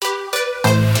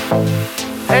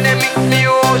Enemy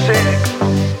Music,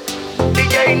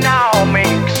 DJ Now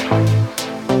Mix,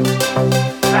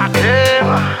 la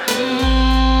crema.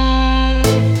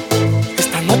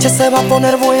 Esta noche se va a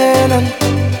poner buena.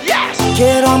 Yes.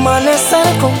 Quiero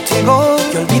amanecer contigo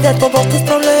y olvide todos tus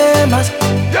problemas.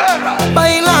 Yeah.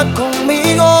 Baila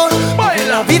conmigo,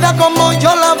 Baila. la vida como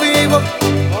yo la vivo.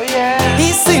 Oh yeah.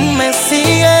 Y si me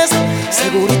sigues,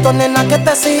 segurito nena que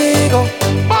te sigo.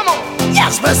 Vamos. Y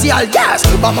especial, yes,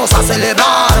 vamos a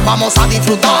celebrar, vamos a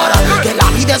disfrutar, que la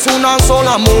vida es una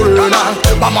sola morena.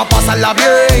 Vamos a pasarla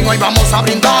bien, hoy vamos a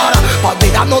brindar, para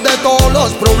olvidarnos de todos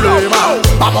los problemas.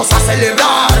 Vamos a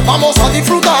celebrar, vamos a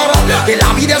disfrutar, que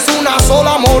la vida es una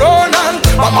sola morena.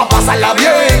 Vamos a pasarla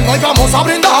bien, hoy vamos a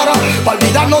brindar, para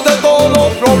olvidarnos de todos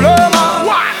los problemas.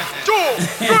 1, 2,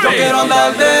 3. Yo quiero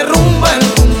andar de rumba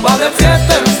en rumba, de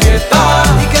fiesta en fiesta,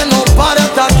 y que no pare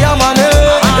hasta que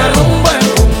amanezca. De rumba en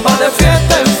rumba, de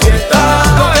fiesta en fiesta.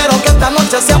 Yo quiero que esta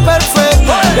noche sea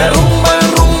perfecta. De rumba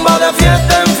en rumba, de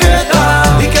fiesta en fiesta,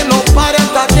 y que no pare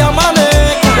hasta que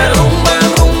amanezca. De rumba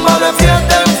en rumba, de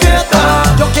fiesta en fiesta.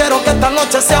 Yo quiero que esta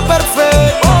noche sea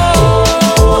perfecta.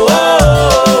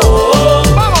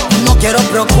 No quiero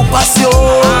preocupación,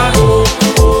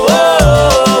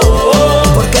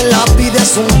 porque la vida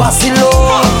es un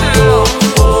vacilón.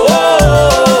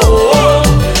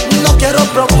 No quiero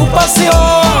preocupación,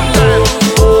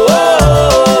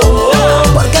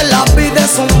 porque la vida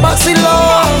es un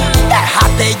vacilón.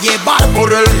 Déjate llevar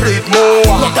por el ritmo,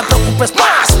 no te preocupes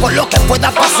más por lo que pueda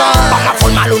pasar. Vamos a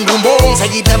formar un rumbo,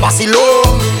 seguir de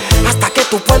vacilón hasta que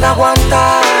tú puedas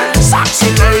aguantar. Sexy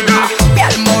lady,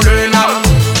 piel morena,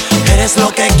 eres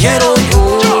lo que quiero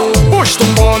yo. Push tu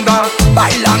banda,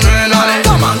 Baila nena,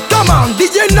 come on,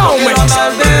 DJ Now Mix. Quiero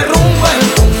andar de rumba en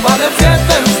rumba, de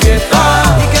fiesta en fiesta,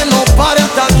 y que no pare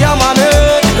hasta que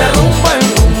amanezca. De rumba en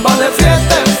rumba, de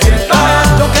fiesta en fiesta.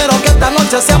 Yo quiero que esta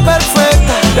noche sea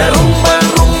perfecta. De rumba en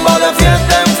rumba, de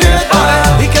fiesta en fiesta,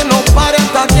 y que no pare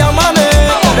hasta que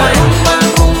amanezca. De rumba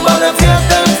en rumba, de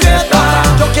fiesta en fiesta.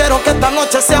 Yo quiero que esta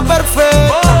noche sea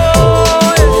perfecta.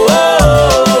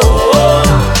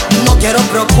 No quiero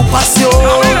preocupación,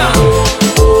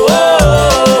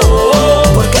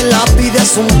 porque la vida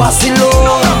es un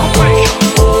vacilón.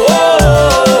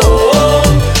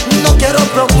 No quiero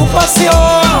preocupación,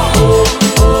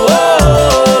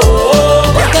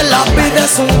 porque la vida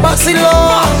es un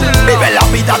vacilón. Vive la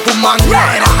vida a tu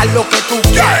manera, haz lo que tú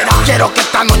quieras. Quiero que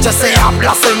esta noche sea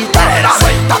placentera.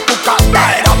 Suelta tu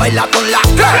cadera, baila con la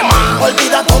crema,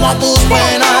 olvida todas tus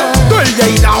penas.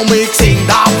 DJ Now Mixing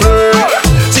da play.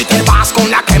 Si te vas con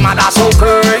la crema, das ok.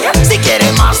 Si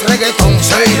quieres más reggaeton,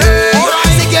 say hey.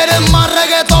 Si quieres más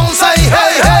reggaeton, say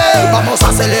hey, hey. Vamos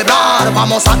a celebrar,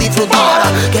 vamos a disfrutar,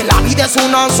 que la vida es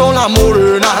una sola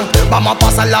morena. Vamos a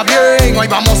pasarla bien, hoy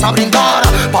vamos a brindar,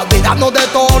 para olvidarnos de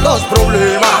todos los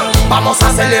problemas. Vamos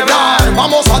a celebrar,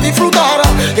 vamos a disfrutar,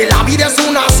 que la vida es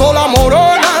una sola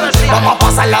morena. Vamos a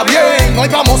pasarla bien, hoy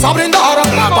vamos a brindar,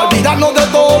 para olvidarnos de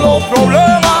todos los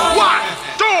problemas. 1,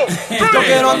 2, 3. Yo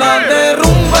quiero andar de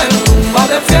rumba en rumba,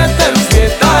 de fiesta en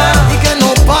fiesta, y que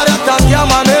no pare hasta que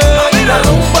amanezca. De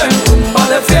rumba en rumba,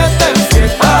 de fiesta en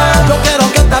fiesta. Yo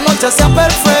quiero que esta noche sea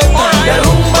perfecta. De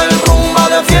rumba